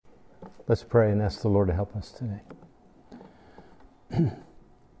Let's pray and ask the Lord to help us today.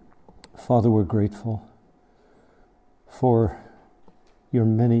 Father, we're grateful for your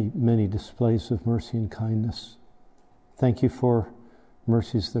many, many displays of mercy and kindness. Thank you for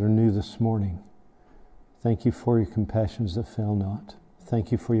mercies that are new this morning. Thank you for your compassions that fail not.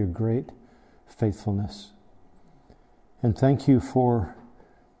 Thank you for your great faithfulness. And thank you for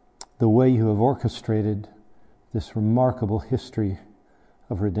the way you have orchestrated this remarkable history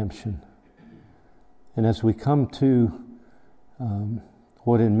of redemption. And as we come to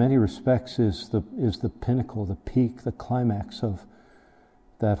what in many respects is the pinnacle, the peak, the climax of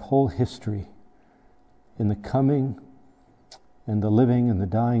that whole history, in the coming and the living and the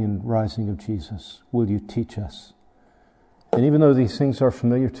dying and rising of Jesus, will you teach us? And even though these things are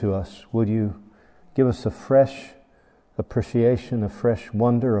familiar to us, will you give us a fresh appreciation, a fresh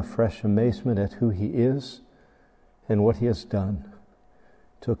wonder, a fresh amazement at who he is and what he has done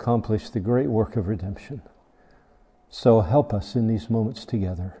to accomplish the great work of redemption. So help us in these moments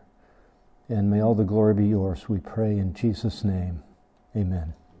together, and may all the glory be yours, we pray in Jesus' name.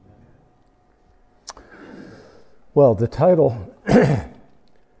 Amen. Well, the title, come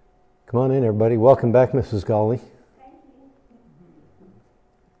on in everybody. Welcome back, Mrs. Golly.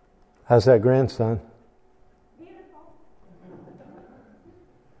 How's that grandson? Beautiful.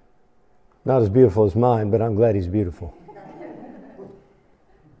 Not as beautiful as mine, but I'm glad he's beautiful.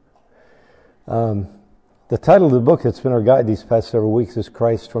 The title of the book that's been our guide these past several weeks is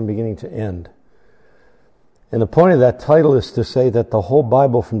Christ from Beginning to End. And the point of that title is to say that the whole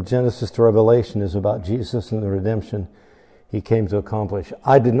Bible from Genesis to Revelation is about Jesus and the redemption he came to accomplish.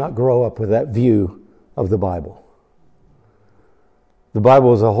 I did not grow up with that view of the Bible. The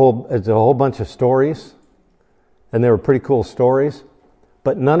Bible is it's a whole bunch of stories, and they were pretty cool stories,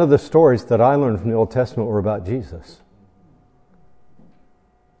 but none of the stories that I learned from the Old Testament were about Jesus.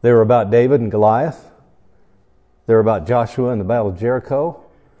 They were about David and Goliath. They were about Joshua and the Battle of Jericho.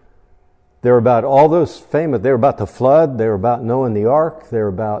 They were about all those famous, they were about the flood, they were about Noah and the ark, they were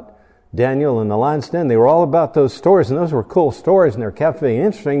about Daniel and the lion's den. They were all about those stories, and those were cool stories, and they're captivating and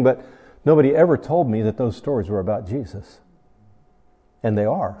interesting, but nobody ever told me that those stories were about Jesus. And they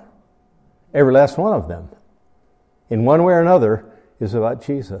are. Every last one of them, in one way or another, is about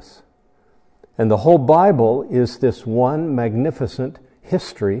Jesus. And the whole Bible is this one magnificent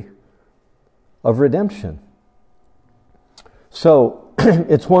history of redemption. So,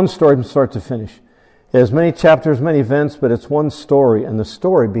 it's one story from start to finish. It has many chapters, many events, but it's one story, and the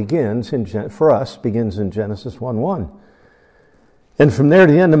story begins, for us, begins in Genesis 1:1. And from there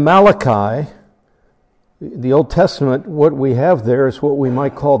to the end of Malachi, the Old Testament, what we have there is what we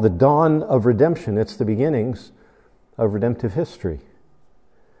might call the dawn of redemption. It's the beginnings of redemptive history.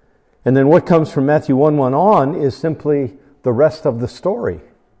 And then what comes from Matthew 1:1 on is simply the rest of the story.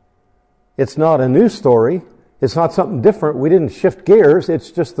 It's not a new story. It's not something different. We didn't shift gears.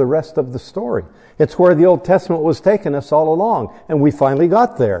 It's just the rest of the story. It's where the Old Testament was taking us all along. And we finally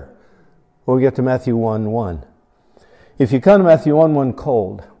got there when we get to Matthew 1:1. If you come to Matthew 1:1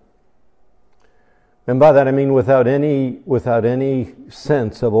 cold, and by that I mean without any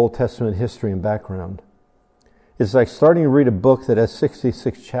sense of Old Testament history and background, it's like starting to read a book that has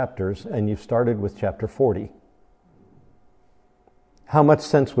 66 chapters and you've started with chapter 40. How much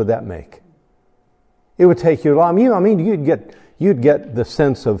sense would that make? It would take you long. You'd get the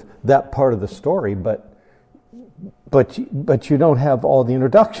sense of that part of the story, but you don't have all the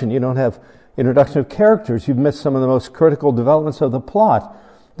introduction. You don't have introduction of characters. You've missed some of the most critical developments of the plot.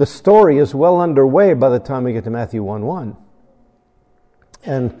 The story is well underway by the time we get to Matthew 1:1.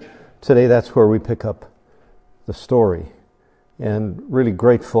 And today that's where we pick up the story. And really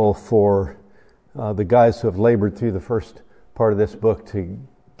grateful for the guys who have labored through the first part of this book to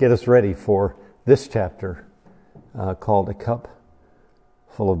get us ready for this chapter called A Cup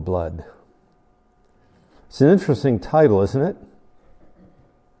Full of Blood. It's an interesting title, isn't it?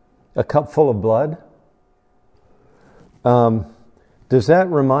 A Cup Full of Blood. Does that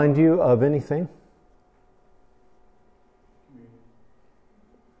remind you of anything?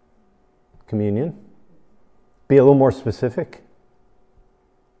 Communion. Be a little more specific.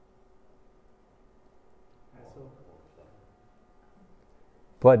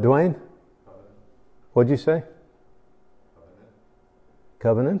 What, Dwayne? What'd you say?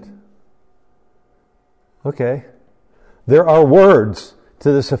 Covenant? Okay. There are words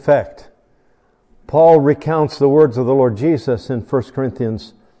to this effect. Paul recounts the words of the Lord Jesus in 1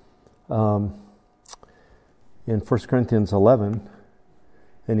 Corinthians 11,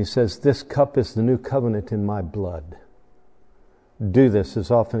 and he says, "This cup is the new covenant in my blood. Do this as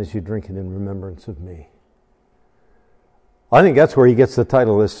often as you drink it in remembrance of me." I think that's where he gets the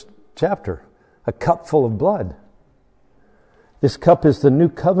title of this chapter. A cup full of blood. This cup is the new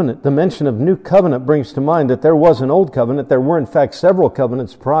covenant. The mention of new covenant brings to mind that there was an old covenant. There were, in fact, several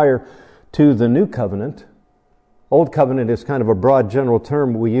covenants prior to the new covenant. Old covenant is kind of a broad general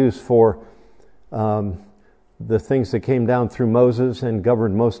term we use for the things that came down through Moses and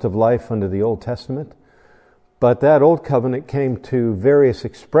governed most of life under the Old Testament. But that old covenant came to various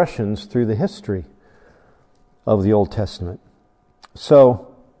expressions through the history of the Old Testament.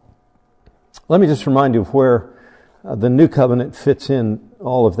 So, let me just remind you of where the new covenant fits in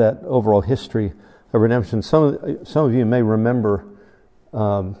all of that overall history of redemption. Some of you may remember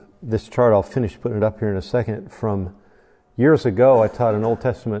this chart. I'll finish putting it up here in a second. From years ago, I taught an Old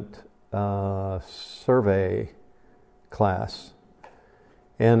Testament survey class,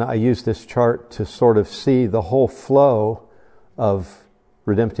 and I used this chart to sort of see the whole flow of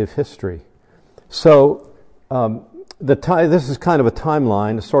redemptive history. So this is kind of a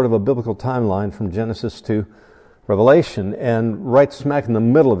timeline, sort of a biblical timeline from Genesis to Revelation, and right smack in the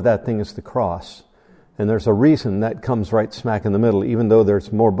middle of that thing is the cross. And there's a reason that comes right smack in the middle, even though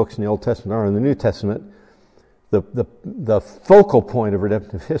there's more books in the Old Testament or in the New Testament. The focal point of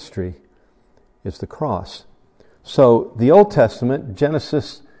redemptive history is the cross. So the Old Testament,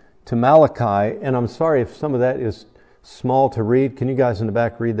 Genesis to Malachi, and I'm sorry if some of that is small to read. Can you guys in the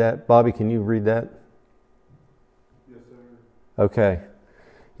back read that? Bobby, can you read that? Yes, sir. Okay.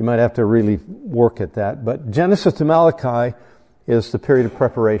 You might have to really work at that. But Genesis to Malachi is the period of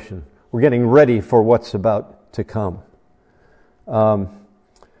preparation. We're getting ready for what's about to come.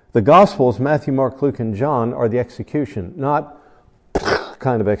 The Gospels, Matthew, Mark, Luke, and John, are the execution. Not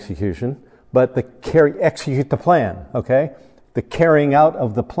kind of execution, but execute the plan, okay? The carrying out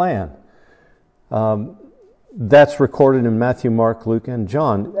of the plan. That's recorded in Matthew, Mark, Luke, and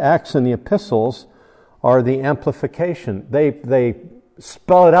John. Acts and the epistles are the amplification. They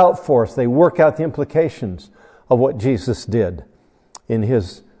spell it out for us. They work out the implications of what Jesus did in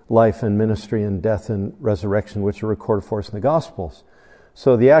his life and ministry and death and resurrection, which are recorded for us in the Gospels.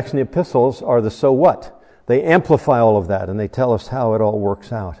 So the Acts and the epistles are the so what. They amplify all of that, and they tell us how it all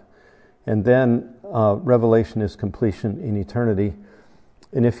works out. And then Revelation is completion in eternity.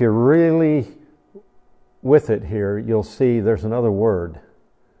 And if you're really with it here, you'll see there's another word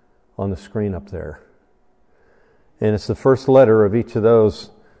on the screen up there. And it's the first letter of each of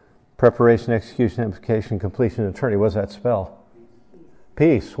those: preparation, execution, amplification, completion, and eternity. What does that spell?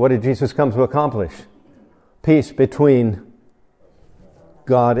 Peace. What did Jesus come to accomplish? Peace between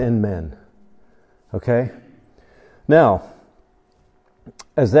God and men. Okay? Now,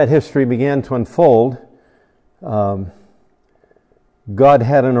 as that history began to unfold, God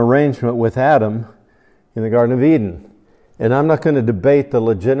had an arrangement with Adam in the Garden of Eden. And I'm not going to debate the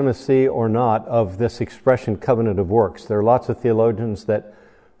legitimacy or not of this expression, covenant of works. There are lots of theologians that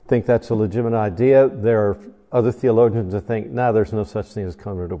think that's a legitimate idea. There are other theologians that think, there's no such thing as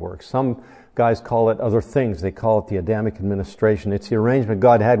covenant of works. Some guys call it other things. They call it the Adamic administration. It's the arrangement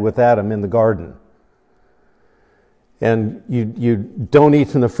God had with Adam in the garden. And you don't eat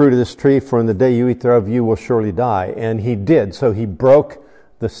from the fruit of this tree, for in the day you eat thereof you will surely die. And he did. So he broke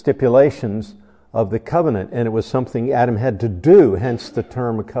the stipulations of the covenant, and it was something Adam had to do, hence the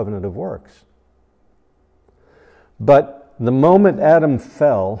term covenant of works. But the moment Adam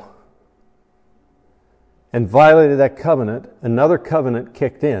fell and violated that covenant, another covenant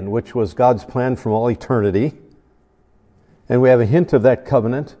kicked in, which was God's plan from all eternity. And we have a hint of that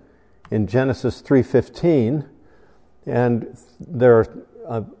covenant in Genesis 3:15, and there are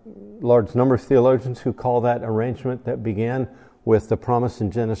a large number of theologians who call that arrangement that began with the promise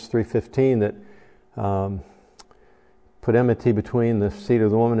in Genesis 3:15 that put enmity between the seed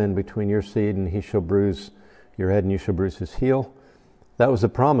of the woman and between your seed, and he shall bruise your head and you shall bruise his heel. That was a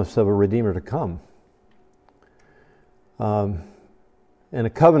promise of a Redeemer to come. And a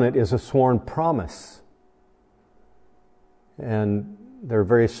covenant is a sworn promise. And there are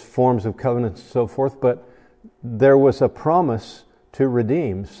various forms of covenants and so forth, but there was a promise to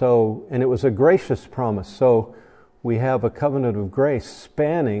redeem. So, and it was a gracious promise. So we have a covenant of grace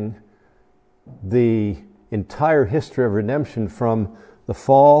spanning the entire history of redemption from the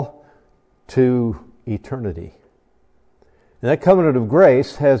fall to eternity. And that covenant of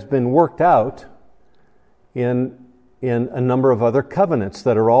grace has been worked out in a number of other covenants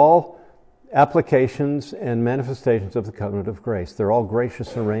that are all applications and manifestations of the covenant of grace. They're all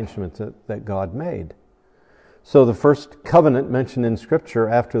gracious arrangements that God made. So the first covenant mentioned in Scripture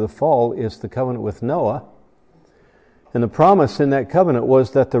after the fall is the covenant with Noah. And the promise in that covenant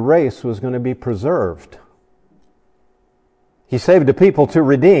was that the race was going to be preserved. He saved a people to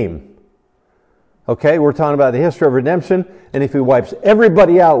redeem. Okay, we're talking about the history of redemption, and if he wipes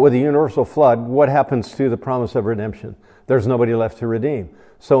everybody out with a universal flood, what happens to the promise of redemption? There's nobody left to redeem.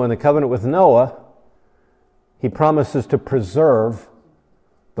 So in the covenant with Noah, he promises to preserve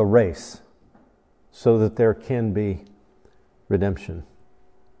the race so that there can be redemption.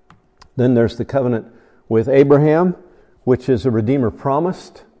 Then there's the covenant with Abraham, which is a redeemer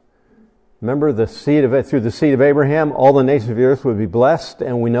promised. Remember, through the seed of Abraham, all the nations of the earth would be blessed,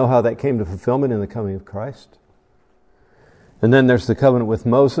 and we know how that came to fulfillment in the coming of Christ. And then there's the covenant with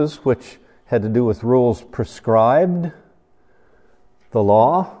Moses, which had to do with rules prescribed, the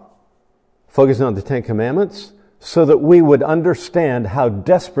law, focusing on the Ten Commandments, so that we would understand how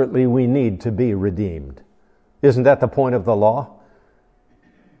desperately we need to be redeemed. Isn't that the point of the law?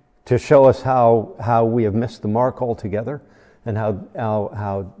 To show us how we have missed the mark altogether, and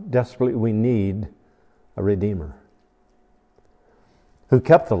how desperately we need a Redeemer who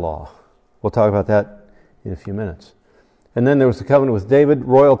kept the law. We'll talk about that in a few minutes. And then there was the covenant with David,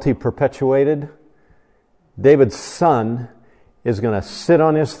 royalty perpetuated. David's son is going to sit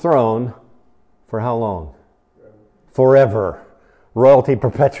on his throne for how long? Forever. Royalty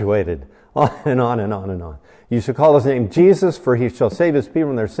perpetuated. On and on and on and on. You shall call his name Jesus, for he shall save his people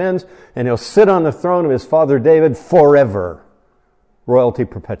from their sins, and he'll sit on the throne of his father David forever. Royalty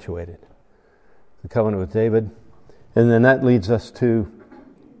perpetuated. The covenant with David. And then that leads us to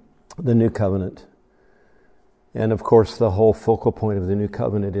the new covenant. And of course, the whole focal point of the new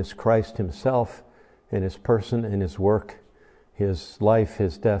covenant is Christ himself and his person and his work, his life,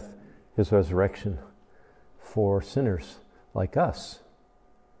 his death, his resurrection for sinners like us.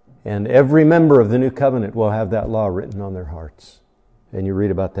 And every member of the new covenant will have that law written on their hearts. And you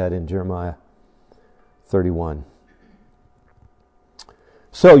read about that in Jeremiah 31.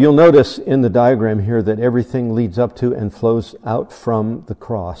 So you'll notice in the diagram here that everything leads up to and flows out from the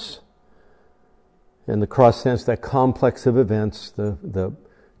cross. And the cross stands that complex of events, the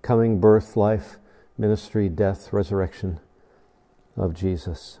coming birth, life, ministry, death, resurrection of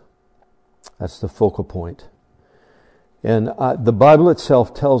Jesus. That's the focal point. And the Bible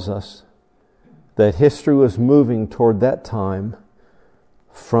itself tells us that history was moving toward that time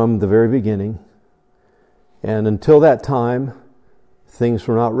from the very beginning. And until that time, things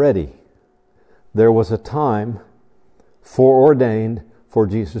were not ready. There was a time foreordained for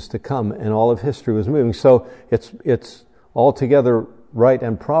Jesus to come, and all of history was moving. So it's altogether right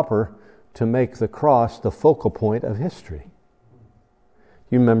and proper to make the cross the focal point of history.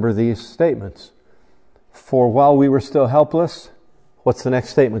 You remember these statements. For while we were still helpless, what's the next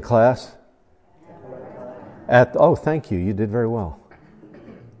statement, class? Oh, thank you. You did very well.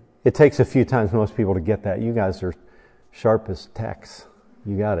 It takes a few times for most people to get that. You guys are sharp as tacks.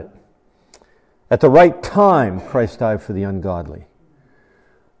 You got it. At the right time, Christ died for the ungodly.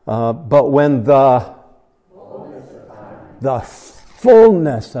 But when the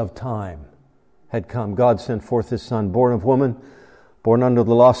fullness of time had come, God sent forth his Son, born of woman, born under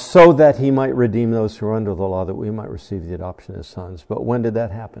the law, so that he might redeem those who are under the law, that we might receive the adoption as sons. But when did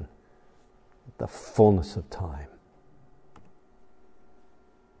that happen? At the fullness of time.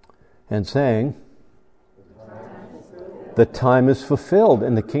 And saying, the time is fulfilled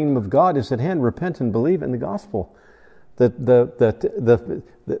and the kingdom of God is at hand. Repent and believe in the gospel. The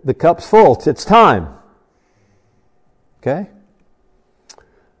cup's full. It's time. Okay?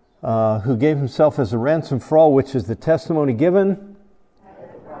 Who gave himself as a ransom for all, which is the testimony given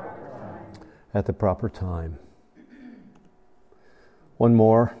at the proper time. One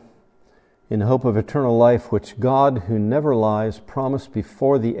more. In hope of eternal life, which God, who never lies, promised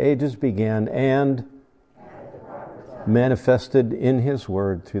before the ages began and manifested in his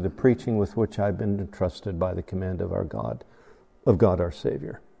word through the preaching with which I've been entrusted by the command of our God, our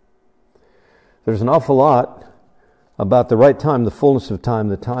Savior. There's an awful lot about the right time, the fullness of time.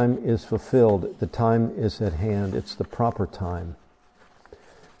 The time is fulfilled. The time is at hand. It's the proper time.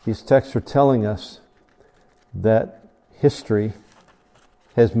 These texts are telling us that history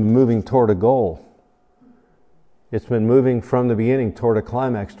has been moving toward a goal. It's been moving from the beginning toward a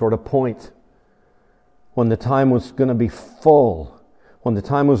climax, toward a point when the time was going to be full, when the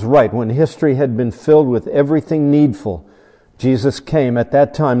time was right, when history had been filled with everything needful. Jesus came at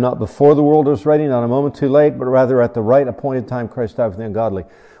that time, not before the world was ready, not a moment too late, but rather at the right appointed time Christ died for the ungodly.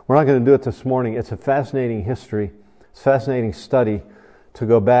 We're not going to do it this morning. It's a fascinating history. It's a fascinating study to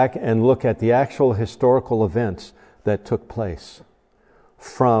go back and look at the actual historical events that took place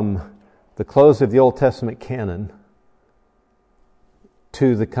from the close of the Old Testament canon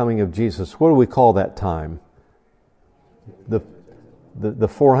to the coming of Jesus. What do we call that time? The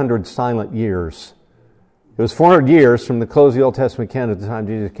 400 silent years. It was 400 years from the close of the Old Testament canon to the time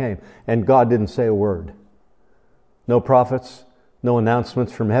Jesus came, and God didn't say a word. No prophets, no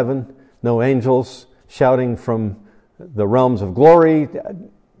announcements from heaven, no angels shouting from the realms of glory.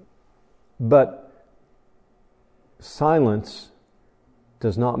 But silence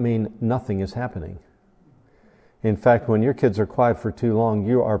does not mean nothing is happening. In fact, when your kids are quiet for too long,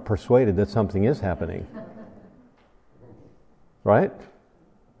 you are persuaded that something is happening. Right?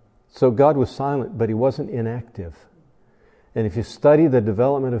 So God was silent, but He wasn't inactive. And if you study the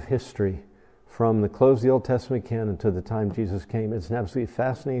development of history from the close of the Old Testament canon to the time Jesus came, it's an absolutely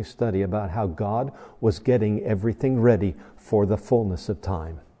fascinating study about how God was getting everything ready for the fullness of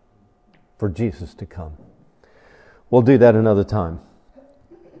time, for Jesus to come. We'll do that another time.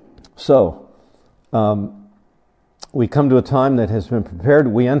 So, we come to a time that has been prepared.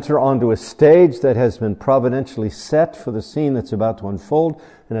 We enter onto a stage that has been providentially set for the scene that's about to unfold.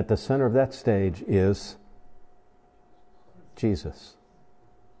 And at the center of that stage is Jesus.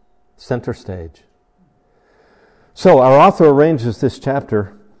 Center stage. So our author arranges this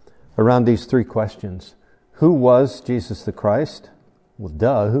chapter around these three questions. Who was Jesus the Christ? Well,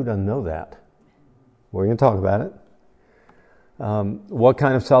 duh, who doesn't know that? We're going to talk about it. What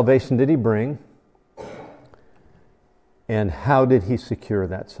kind of salvation did He bring? And how did He secure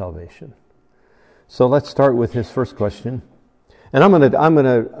that salvation? So let's start with his first question. And I'm going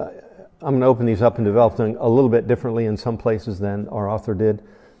to open these up and develop them a little bit differently in some places than our author did.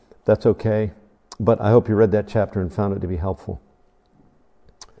 That's okay. But I hope you read that chapter and found it to be helpful.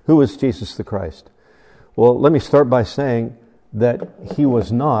 Who is Jesus the Christ? Well, let me start by saying that He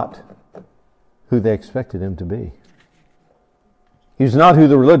was not who they expected Him to be. He's not who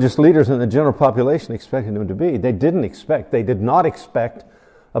the religious leaders and the general population expected Him to be. They did not expect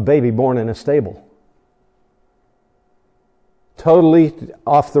a baby born in a stable. Totally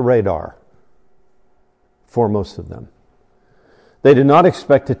off the radar for most of them. They did not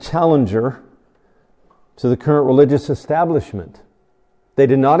expect a challenger to the current religious establishment. They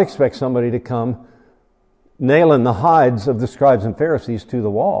did not expect somebody to come nailing the hides of the scribes and Pharisees to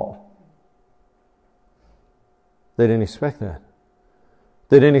the wall. They didn't expect that.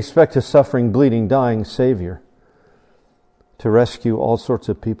 They didn't expect a suffering, bleeding, dying Savior to rescue all sorts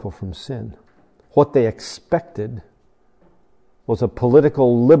of people from sin. What they expected was a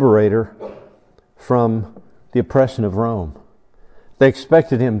political liberator from the oppression of Rome. They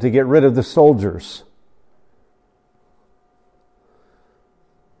expected Him to get rid of the soldiers.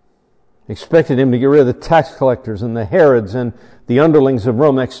 Expected Him to get rid of the tax collectors and the Herods and the underlings of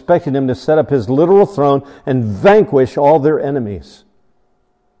Rome. They expected Him to set up His literal throne and vanquish all their enemies.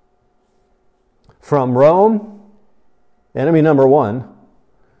 From Rome, enemy number one,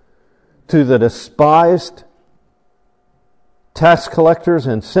 to the despised tax collectors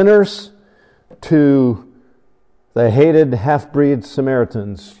and sinners, to the hated half-breed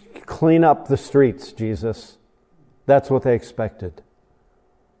Samaritans. Clean up the streets, Jesus. That's what they expected.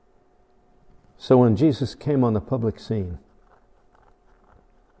 So when Jesus came on the public scene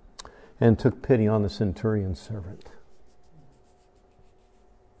and took pity on the centurion's servant,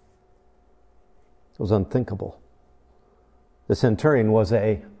 it was unthinkable. The centurion was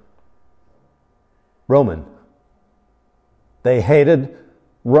a Roman. They hated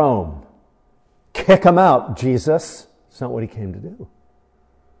Rome. Kick them out, Jesus. It's not what He came to do.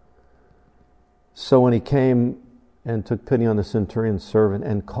 So when He came and took pity on the centurion's servant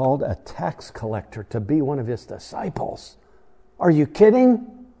and called a tax collector to be one of His disciples. Are you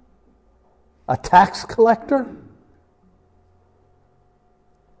kidding? A tax collector?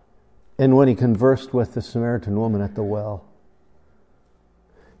 And when He conversed with the Samaritan woman at the well,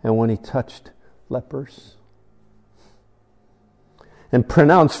 and when He touched lepers, and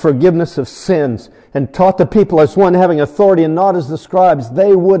pronounced forgiveness of sins, and taught the people as one having authority and not as the scribes,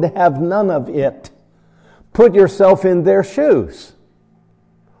 they would have none of it. Put yourself in their shoes.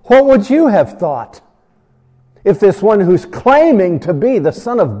 What would you have thought if this one who's claiming to be the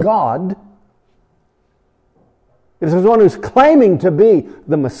Son of God, if there's one who's claiming to be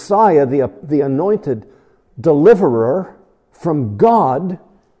the Messiah, the anointed deliverer from God,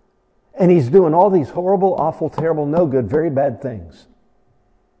 and he's doing all these horrible, awful, terrible, no good, very bad things?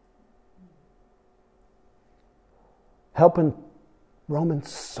 Helping Roman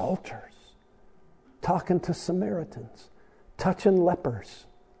soldiers, talking to Samaritans, touching lepers,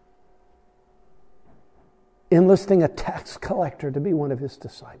 enlisting a tax collector to be one of His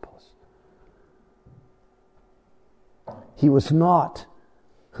disciples. He was not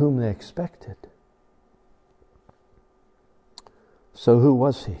whom they expected. So who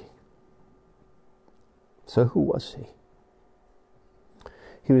was He?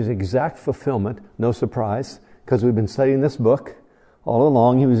 He He was exact fulfillment, no surprise, because we've been studying this book all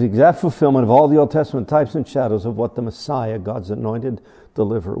along. He was the exact fulfillment of all the Old Testament types and shadows of what the Messiah, God's anointed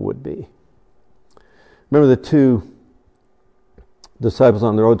deliverer, would be. Remember the two disciples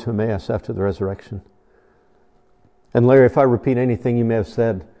on the road to Emmaus after the resurrection? And Larry, if I repeat anything you may have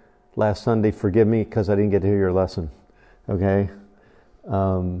said last Sunday, forgive me because I didn't get to hear your lesson. Okay?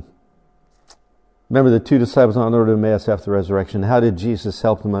 Remember the two disciples on the road to Emmaus after the resurrection. How did Jesus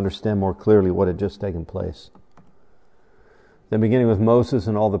help them understand more clearly what had just taken place? Then beginning with Moses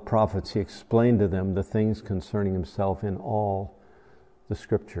and all the prophets, he explained to them the things concerning himself in all the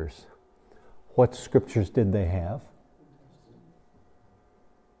scriptures. What scriptures did they have?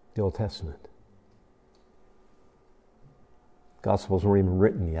 The Old Testament. Gospels weren't even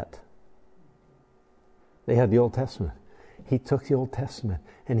written yet. They had the Old Testament. He took the Old Testament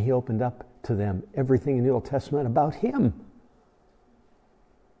and he opened up to them everything in the Old Testament about him. It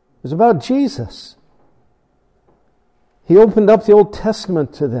was about Jesus. He opened up the Old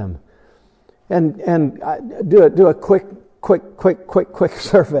Testament to them. And do a quick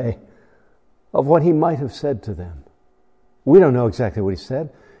survey of what he might have said to them. We don't know exactly what he said,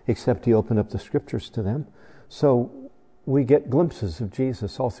 except he opened up the scriptures to them. So we get glimpses of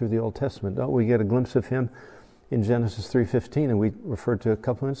Jesus all through the Old Testament. Don't we get a glimpse of him in Genesis 3:15, and we referred to a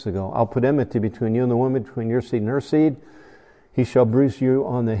couple minutes ago. I'll put enmity between you and the woman, between your seed and her seed. He shall bruise you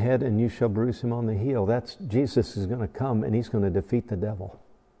on the head, and you shall bruise him on the heel. That's Jesus is going to come, and he's going to defeat the devil.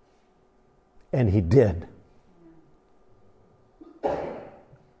 And he did.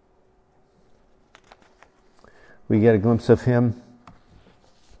 We get a glimpse of him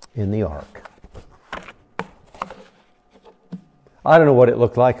in the ark. I don't know what it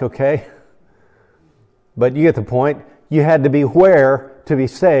looked like, okay? But you get the point. You had to be where to be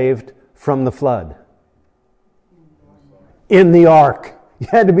saved from the flood? In the ark. You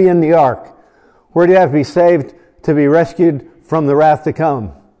had to be in the ark. Where do you have to be saved to be rescued from the wrath to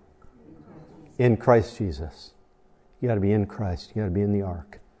come? In Christ Jesus. You got to be in Christ. You got to be in the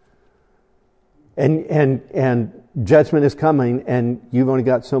ark. And judgment is coming, and you've only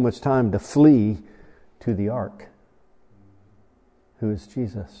got so much time to flee to the ark, who is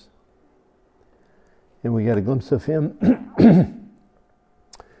Jesus. And we got a glimpse of him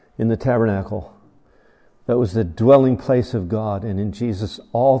in the tabernacle. That was the dwelling place of God, and in Jesus,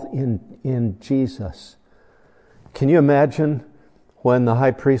 all in Jesus. Can you imagine when the high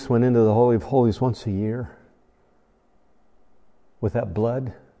priest went into the Holy of Holies once a year with that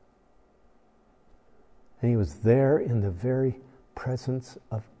blood? And he was there in the very presence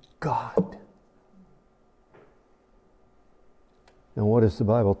of God. And what does the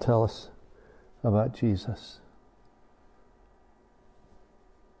Bible tell us about Jesus?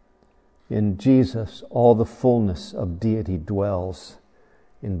 In Jesus, all the fullness of deity dwells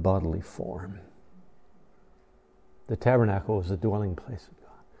in bodily form. The tabernacle was the dwelling place of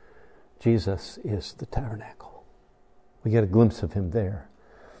God. Jesus is the tabernacle. We get a glimpse of him there.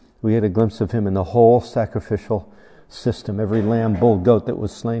 We get a glimpse of him in the whole sacrificial system. Every lamb, bull, goat that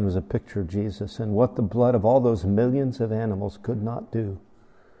was slain was a picture of Jesus. And what the blood of all those millions of animals could not do,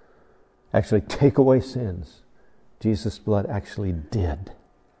 actually take away sins, Jesus' blood actually did.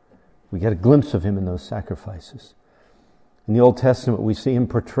 We get a glimpse of him in those sacrifices. In the Old Testament, we see him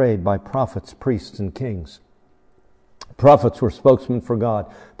portrayed by prophets, priests, and kings. Prophets were spokesmen for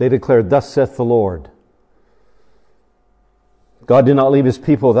God. They declared, "Thus saith the Lord." God did not leave his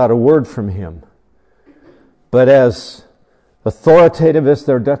people without a word from him. But as authoritative as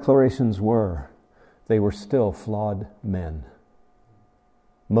their declarations were, they were still flawed men.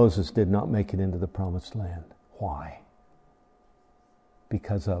 Moses did not make it into the promised land. Why?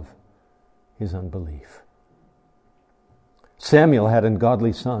 Because of his unbelief. Samuel had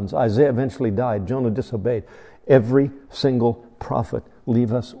ungodly sons. Isaiah eventually died. Jonah disobeyed. Every single prophet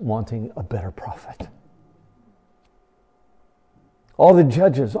leave us wanting a better prophet. All the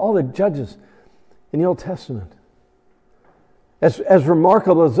judges in the Old Testament. As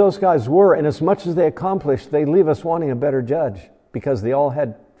remarkable as those guys were, and as much as they accomplished, they leave us wanting a better judge because they all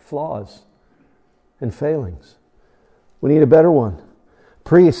had flaws and failings. We need a better one.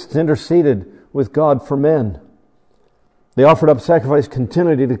 Priests interceded with God for men. They offered up sacrifice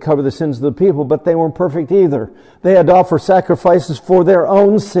continually to cover the sins of the people, but they weren't perfect either. They had to offer sacrifices for their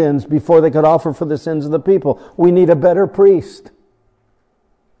own sins before they could offer for the sins of the people. We need a better priest.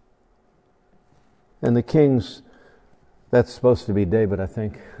 And the kings, that's supposed to be David, I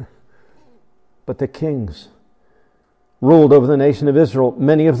think. But the kings ruled over the nation of Israel.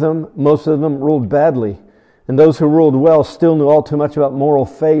 Many of them, most of them, ruled badly. And those who ruled well still knew all too much about moral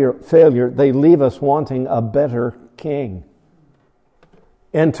failure. They leave us wanting a better king.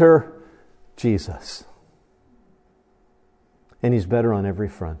 Enter Jesus. And He's better on every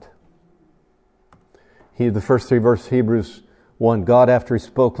front. The first 3 verses of Hebrews 1, God, after He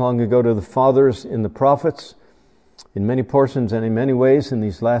spoke long ago to the fathers in the prophets, in many portions and in many ways in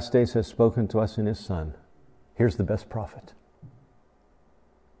these last days has spoken to us in His Son. Here's the best prophet.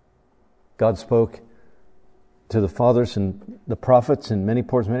 God spoke to the fathers and the prophets in many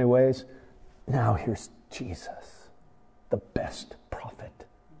portions, many ways. Now here's Jesus, the best prophet,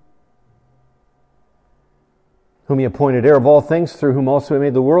 whom He appointed heir of all things, through whom also He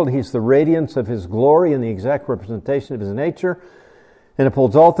made the world. He's the radiance of His glory and the exact representation of His nature, and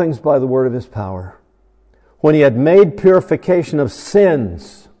upholds all things by the word of His power. When He had made purification of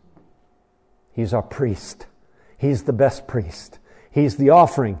sins, He's our priest. He's the best priest. He's the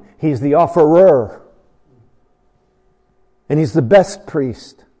offering. He's the offerer. And He's the best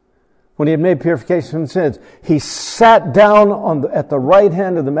priest. When He had made purification from sins, He sat down at the right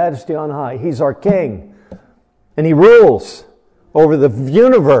hand of the Majesty on high. He's our King. And He rules over the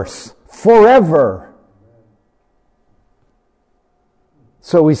universe forever.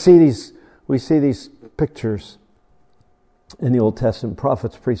 So we see these pictures in the Old Testament,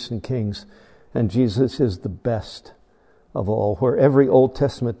 prophets, priests, and kings. And Jesus is the best of all. Where every Old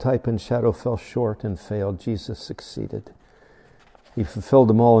Testament type and shadow fell short and failed, Jesus succeeded. He fulfilled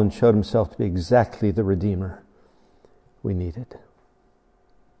them all and showed Himself to be exactly the Redeemer we needed.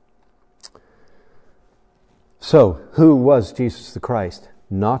 So, who was Jesus the Christ?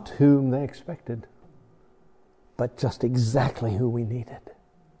 Not whom they expected, but just exactly who we needed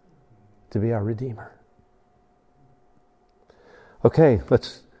to be our Redeemer. Okay,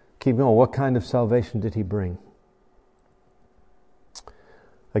 let's keep going. What kind of salvation did He bring?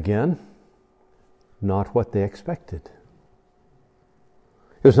 Again, not what they expected.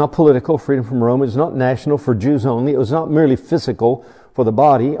 It was not political, freedom from Rome. It was not national, for Jews only. It was not merely physical, for the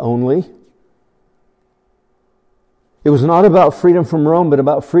body only. It was not about freedom from Rome, but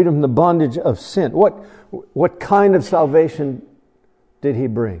about freedom from the bondage of sin. What kind of salvation did He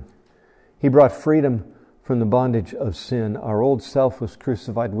bring? He brought freedom from the bondage of sin. Our old self was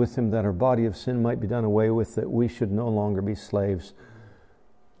crucified with Him, that our body of sin might be done away with, that we should no longer be slaves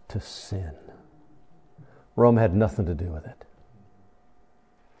to sin. Rome had nothing to do with it.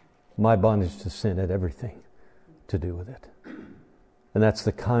 My bondage to sin had everything to do with it. And that's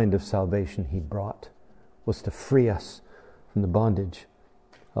the kind of salvation He brought, was to free us from the bondage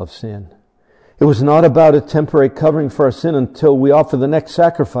of sin. It was not about a temporary covering for our sin until we offer the next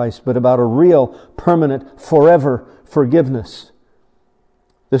sacrifice, but about a real, permanent, forever forgiveness.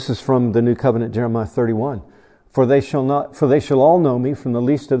 This is from the New Covenant, Jeremiah 31. For they shall all know me, from the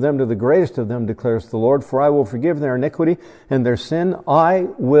least of them to the greatest of them, declares the Lord. For I will forgive their iniquity and their sin. I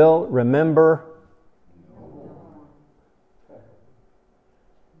will remember.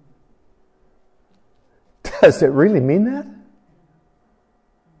 Does it really mean that?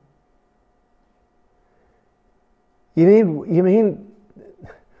 You mean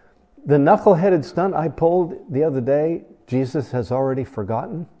the knuckleheaded stunt I pulled the other day, Jesus has already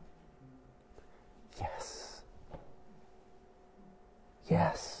forgotten? Yes.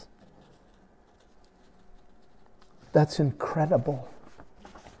 Yes. That's incredible.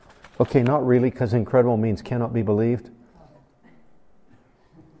 Okay, not really, because incredible means cannot be believed.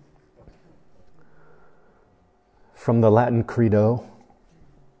 From the Latin credo,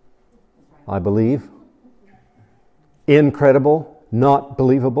 I believe. Incredible, not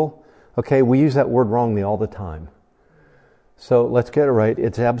believable. Okay, we use that word wrongly all the time. So let's get it right.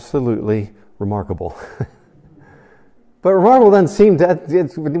 It's absolutely remarkable. But remarkable doesn't seem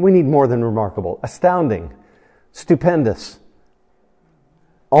to, we need more than remarkable. Astounding, stupendous,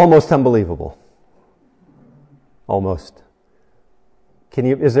 almost unbelievable. Almost.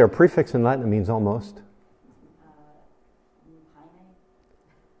 Is there a prefix in Latin that means almost?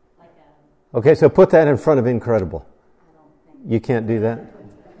 Okay, so put that in front of incredible. You can't do that?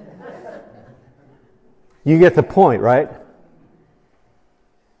 You get the point, right?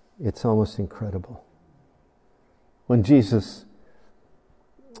 It's almost incredible. When Jesus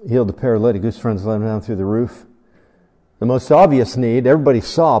healed the paralytic whose friends let him down through the roof, the most obvious need everybody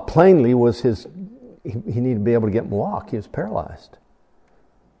saw plainly was he needed to be able to get and walk. He was paralyzed.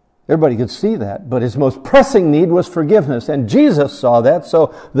 Everybody could see that, but his most pressing need was forgiveness, and Jesus saw that.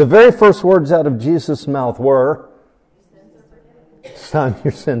 So the very first words out of Jesus' mouth were, "Son,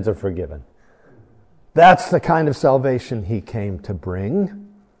 your sins are forgiven." That's the kind of salvation He came to bring.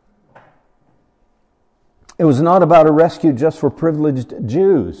 It was not about a rescue just for privileged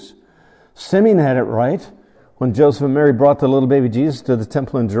Jews. Simeon had it right. When Joseph and Mary brought the little baby Jesus to the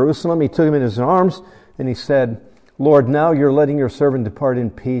temple in Jerusalem, he took him in his arms and he said, Lord, now you're letting your servant depart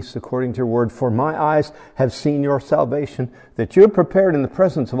in peace according to your word. For my eyes have seen your salvation, that you have prepared in the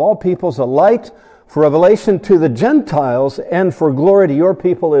presence of all peoples a light for revelation to the Gentiles and for glory to your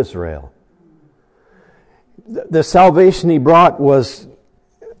people Israel. The salvation he brought was,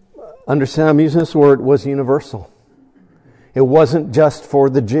 understand I'm using this word, was universal. It wasn't just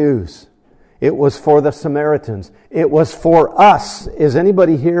for the Jews. It was for the Samaritans. It was for us. Is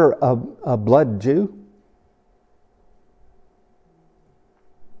anybody here a blood Jew?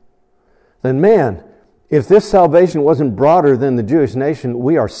 Then man, if this salvation wasn't broader than the Jewish nation,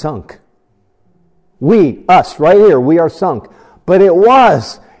 we are sunk. We, us, right here, we are sunk. But it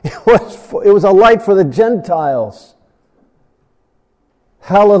was a light for the Gentiles.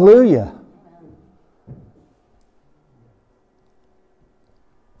 Hallelujah.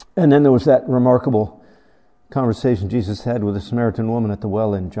 And then there was that remarkable conversation Jesus had with the Samaritan woman at the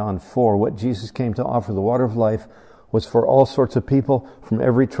well in John 4. What Jesus came to offer, the water of life, was for all sorts of people from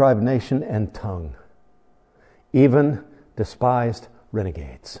every tribe, nation, and tongue. Even despised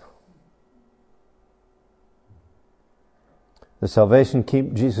renegades. The salvation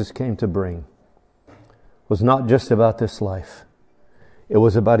Jesus came to bring was not just about this life. It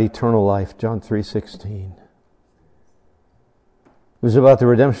was about eternal life, John 3:16. It was about the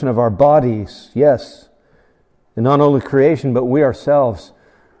redemption of our bodies, yes. And not only creation, but we ourselves,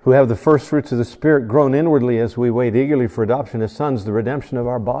 who have the first fruits of the Spirit grown inwardly as we wait eagerly for adoption as sons, the redemption of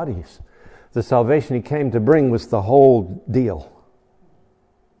our bodies. The salvation he came to bring was the whole deal.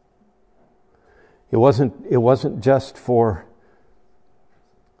 It wasn't just for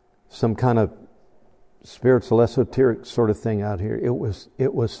some kind of spiritual esoteric sort of thing out here. It was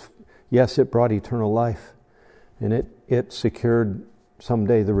yes, it brought eternal life. And it secured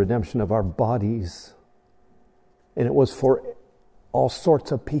someday the redemption of our bodies. And it was for all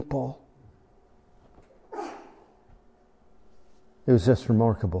sorts of people. It was just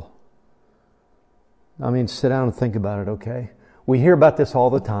remarkable. I mean, sit down and think about it, okay? We hear about this all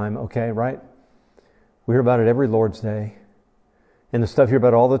the time, okay, right? We hear about it every Lord's Day. And the stuff you hear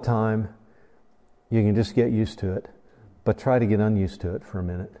about all the time, you can just get used to it. But try to get unused to it for a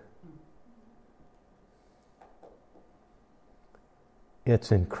minute.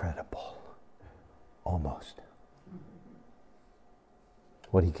 It's incredible. Almost.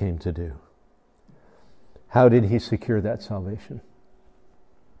 What he came to do. How did he secure that salvation?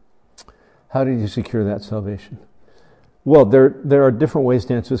 How did he secure that salvation? Well, there are different ways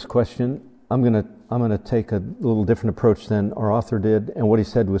to answer this question. I'm gonna take a little different approach than our author did, and what he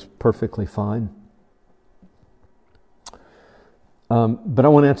said was perfectly fine. But I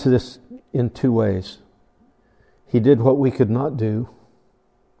want to answer this in two ways. He did what we could not do,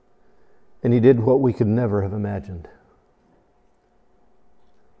 and he did what we could never have imagined.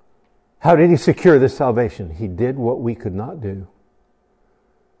 How did he secure this salvation? He did what we could not do.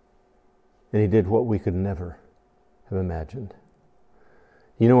 And he did what we could never have imagined.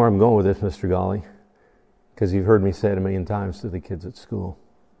 You know where I'm going with this, Mr. Golly? Because you've heard me say it a million times to the kids at school.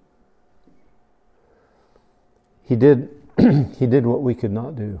 He did what we could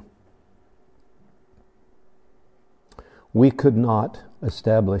not do. We could not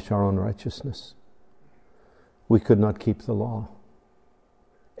establish our own righteousness. We could not keep the law.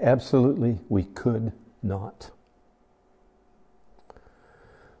 Absolutely, we could not.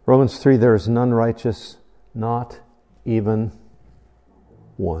 Romans 3, there is none righteous, not even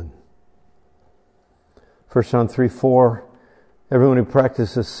one. 1 John 3:4, everyone who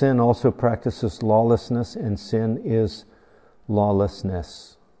practices sin also practices lawlessness, and sin is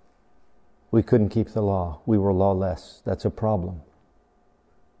lawlessness. We couldn't keep the law. We were lawless. That's a problem.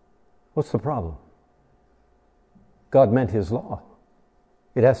 What's the problem? God meant His law.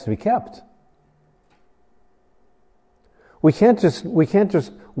 It has to be kept. We can't just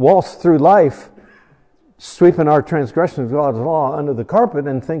waltz through life sweeping our transgressions of God's law under the carpet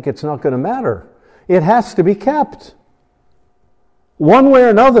and think it's not going to matter. It has to be kept. One way or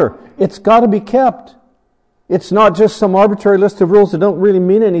another, it's got to be kept. It's not just some arbitrary list of rules that don't really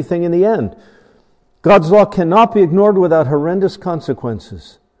mean anything in the end. God's law cannot be ignored without horrendous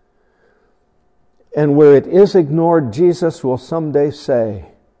consequences. And where it is ignored, Jesus will someday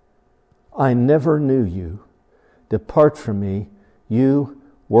say, I never knew you. Depart from me, you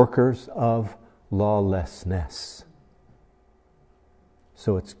workers of lawlessness.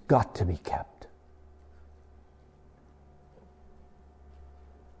 So it's got to be kept.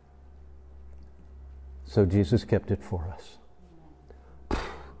 So Jesus kept it for us.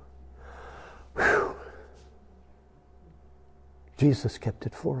 Whew. Jesus kept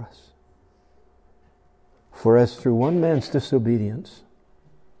it for us. For as through one man's disobedience,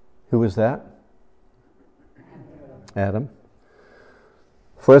 who was that? Adam.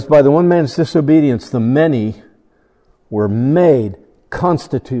 For as by the one man's disobedience the many were made,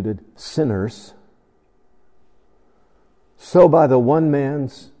 constituted sinners, so by the one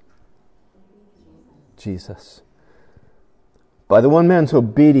man's, Jesus, by the one man's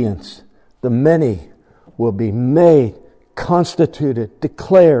obedience, the many will be made, constituted,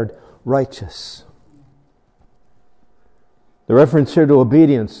 declared righteous. The reference here to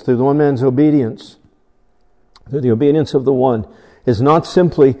obedience, through the one man's obedience, through the obedience of the one, is not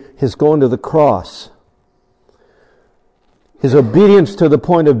simply his going to the cross. His obedience to the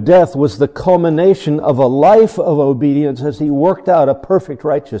point of death was the culmination of a life of obedience as he worked out a perfect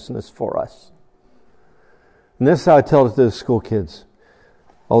righteousness for us. And this is how I tell it to the school kids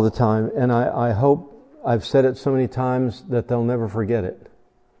all the time. And I hope I've said it so many times that they'll never forget it.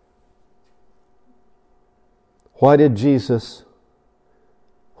 Why did Jesus,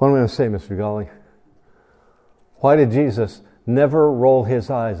 what am I going to say, Mr. Golly? Why did Jesus never roll his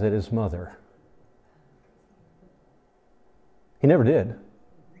eyes at his mother? He never did.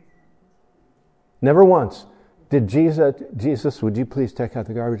 Never once did Jesus, would you please take out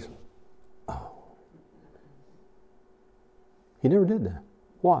the garbage? Oh. He never did that.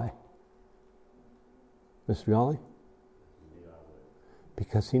 Why? Mr. Golly?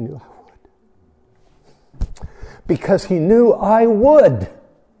 Because he knew I would. Because he knew I would.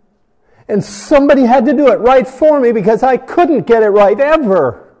 And somebody had to do it right for me because I couldn't get it right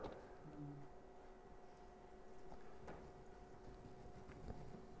ever.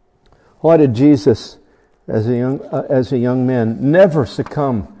 Why did Jesus, as a young man, never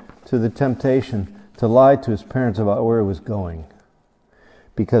succumb to the temptation to lie to his parents about where he was going?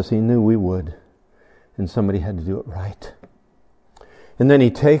 Because he knew we would, and somebody had to do it right. And then he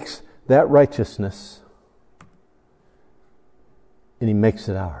takes that righteousness and he makes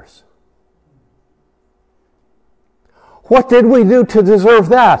it ours. What did we do to deserve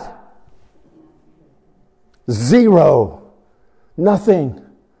that? Zero. Nothing.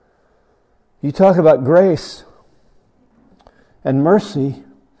 You talk about grace and mercy.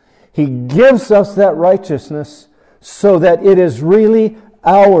 He gives us that righteousness so that it is really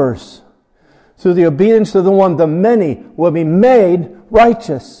ours. Through the obedience of the one, the many will be made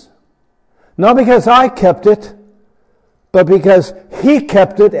righteous. Not because I kept it, but because He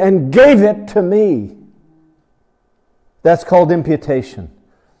kept it and gave it to me. That's called imputation.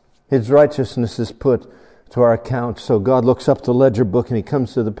 His righteousness is put to our account. So God looks up the ledger book and He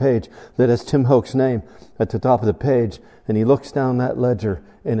comes to the page that has Tim Hoke's name at the top of the page, and He looks down that ledger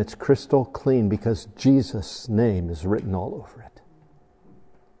and it's crystal clean because Jesus' name is written all over it.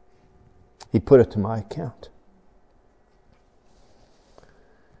 He put it to my account.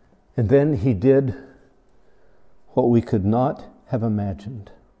 And then He did what we could not have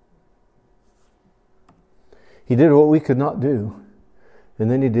imagined. He did what we could not do, and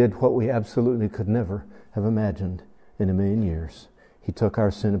then He did what we absolutely could never have imagined in a million years. He took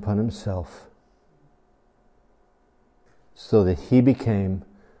our sin upon Himself so that He became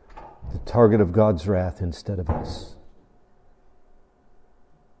the target of God's wrath instead of us.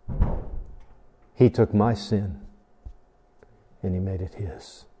 He took my sin and He made it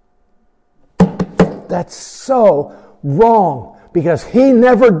His. That's so wrong because He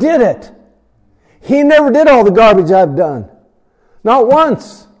never did it. He never did all the garbage I've done. Not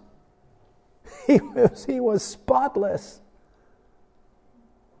once. He was spotless.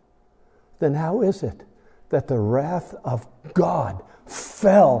 Then how is it that the wrath of God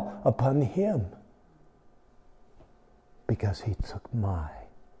fell upon Him? Because He took my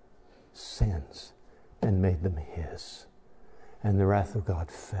sins and made them His. And the wrath of God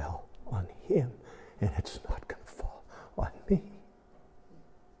fell on Him. And it's not going to fall on me.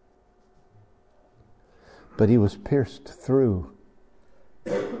 But He was pierced through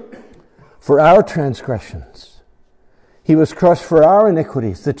for our transgressions. He was crushed for our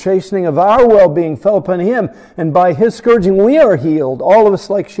iniquities. The chastening of our well-being fell upon Him, and by His scourging we are healed. All of us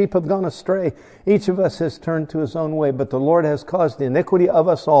like sheep have gone astray. Each of us has turned to his own way, but the Lord has caused the iniquity of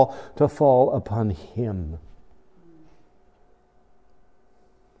us all to fall upon Him.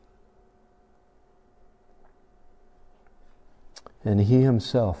 And He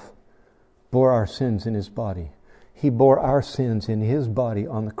Himself bore our sins in His body. He bore our sins in His body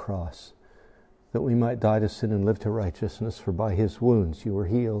on the cross, that we might die to sin and live to righteousness, for by His wounds you were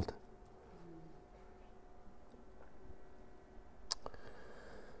healed.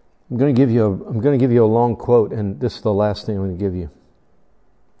 I'm going to give you a long quote, and this is the last thing I'm going to give you.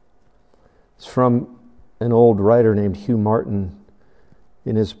 It's from an old writer named Hugh Martin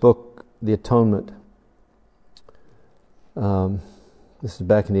in his book, The Atonement. This is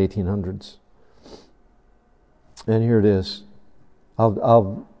back in the 1800s. And here it is. I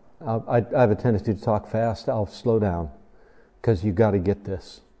have a tendency to talk fast. I'll slow down because you got to get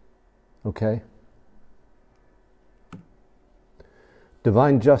this. Okay?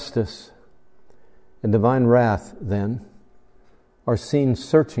 Divine justice and divine wrath, then, are seen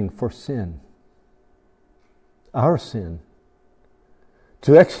searching for sin. Our sin.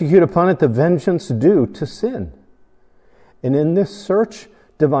 To execute upon it the vengeance due to sin. And in this search,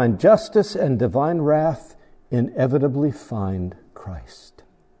 divine justice and divine wrath inevitably find Christ.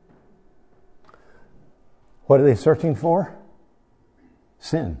 What are they searching for?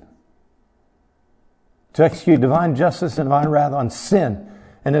 Sin. To execute divine justice and divine wrath on sin.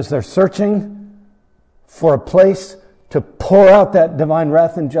 And as they're searching for a place to pour out that divine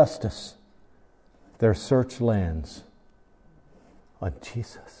wrath and justice, their search lands on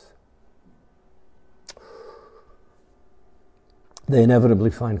Jesus. They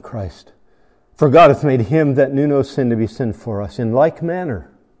inevitably find Christ. For God hath made him that knew no sin to be sin for us. In like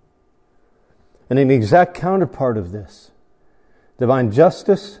manner, and an exact counterpart of this, divine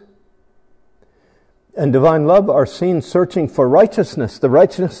justice and divine love are seen searching for righteousness, the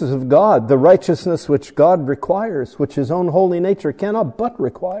righteousness of God, the righteousness which God requires, which His own holy nature cannot but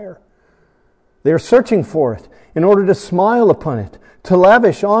require. They are searching for it in order to smile upon it, to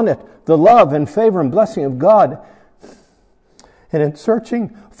lavish on it the love and favor and blessing of God. And in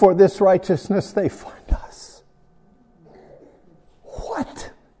searching for this righteousness, they find us.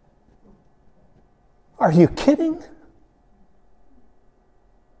 What? Are you kidding?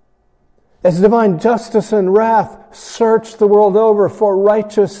 As divine justice and wrath search the world over for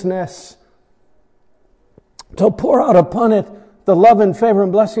righteousness, to pour out upon it the love and favor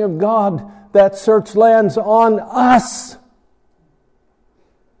and blessing of God, that search lands on us.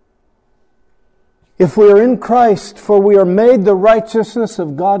 If we are in Christ, for we are made the righteousness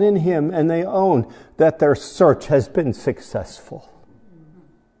of God in Him, and they own that their search has been successful.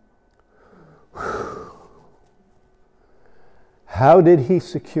 How did He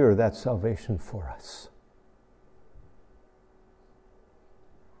secure that salvation for us?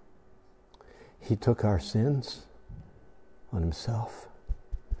 He took our sins on Himself,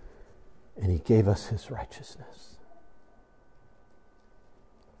 and He gave us His righteousness.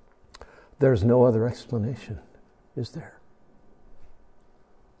 There's no other explanation, is there?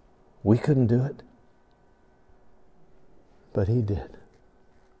 We couldn't do it, but He did.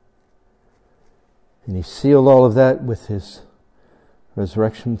 And He sealed all of that with His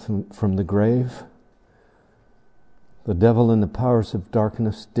resurrection from the grave. The devil and the powers of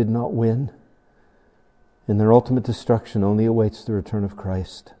darkness did not win, and their ultimate destruction only awaits the return of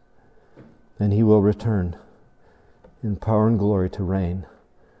Christ. And He will return in power and glory to reign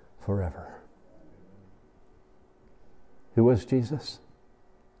forever. Who was Jesus?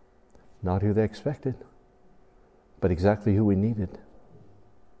 Not who they expected, but exactly who we needed.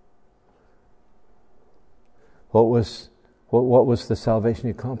 What was the salvation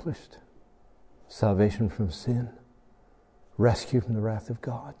He accomplished? Salvation from sin. Rescue from the wrath of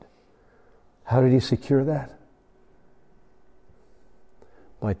God. How did He secure that?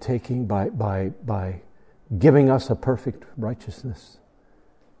 By giving us a perfect righteousness,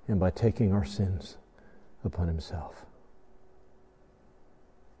 and by taking our sins upon Himself.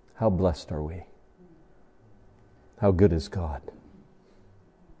 How blessed are we? How good is God?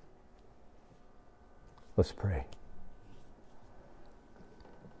 Let's pray.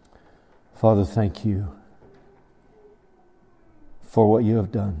 Father, thank You for what You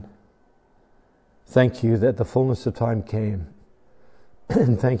have done. Thank You that the fullness of time came.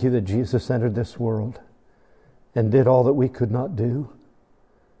 And thank You that Jesus entered this world and did all that we could not do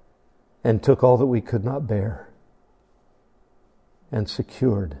and took all that we could not bear and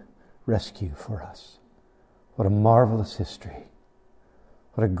secured rescue for us. What a marvelous history.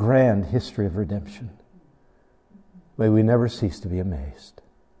 What a grand history of redemption. May we never cease to be amazed.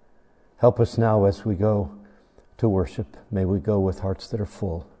 Help us now as we go to worship. May we go with hearts that are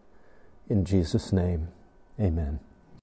full. In Jesus' name, amen.